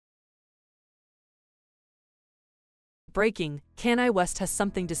Breaking, Kanye West has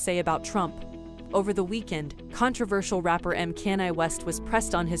something to say about Trump. Over the weekend, controversial rapper Kanye West was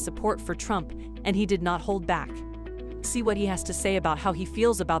pressed on his support for Trump, and he did not hold back. See what he has to say about how he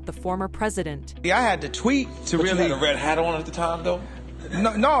feels about the former president. Yeah, I had to tweet to But really. you had a red hat on at the time, though?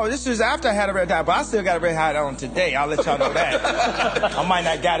 No, this was after I had a red hat, but I still got a red hat on today. I'll let y'all know that. I might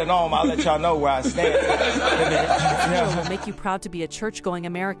not got it on, but I'll let y'all know where I stand. This will make you proud to be a church-going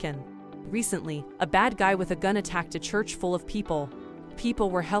American. Recently, a bad guy with a gun attacked a church full of people. People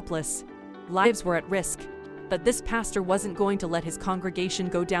were helpless. Lives were at risk. But this pastor wasn't going to let his congregation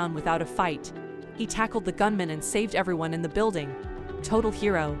go down without a fight. He tackled the gunman and saved everyone in the building. Total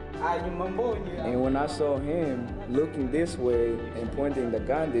hero. And when I saw him looking this way and pointing the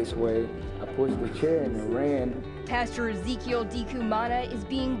gun this way, I pushed the chair and ran. Pastor Ezekiel Dikumana is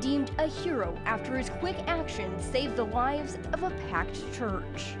being deemed a hero after his quick action saved the lives of a packed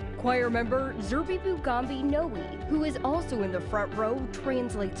church. Choir member Zerbi Bugambi Noe, who is also in the front row,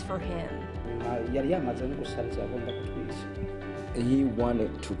 translates for him. He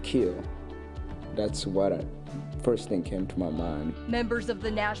wanted to kill. That's what first thing came to my mind. Members of the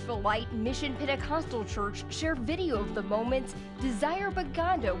Nashville Light Mission Pentecostal Church share video of the moment Desire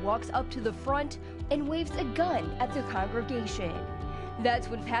Baganda walks up to the front and waves a gun at the congregation. That's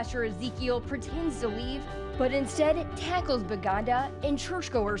when Pastor Ezekiel pretends to leave, but instead tackles Baganda, and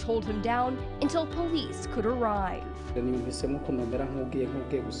churchgoers hold him down until police could arrive. I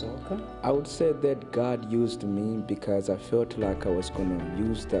would say that God used me because I felt like I was going to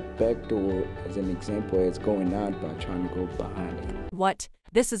use that back door as an example as going out by trying to go behind it. What?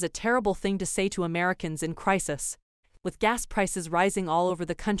 This is a terrible thing to say to Americans in crisis. With gas prices rising all over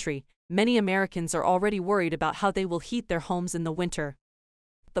the country, many Americans are already worried about how they will heat their homes in the winter.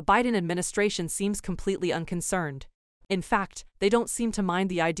 The Biden administration seems completely unconcerned. In fact, they don't seem to mind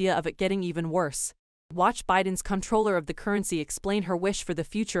the idea of it getting even worse. Watch Biden's comptroller of the currency explain her wish for the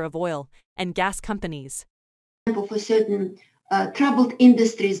future of oil and gas companies. For certain troubled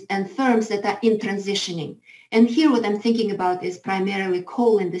industries and firms that are in transitioning. And here what I'm thinking about is primarily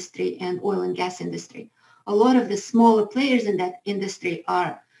coal industry and oil and gas industry. A lot of the smaller players in that industry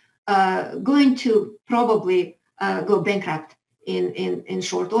are going to probably go bankrupt in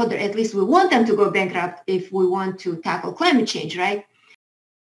short order. At least we want them to go bankrupt if we want to tackle climate change, right?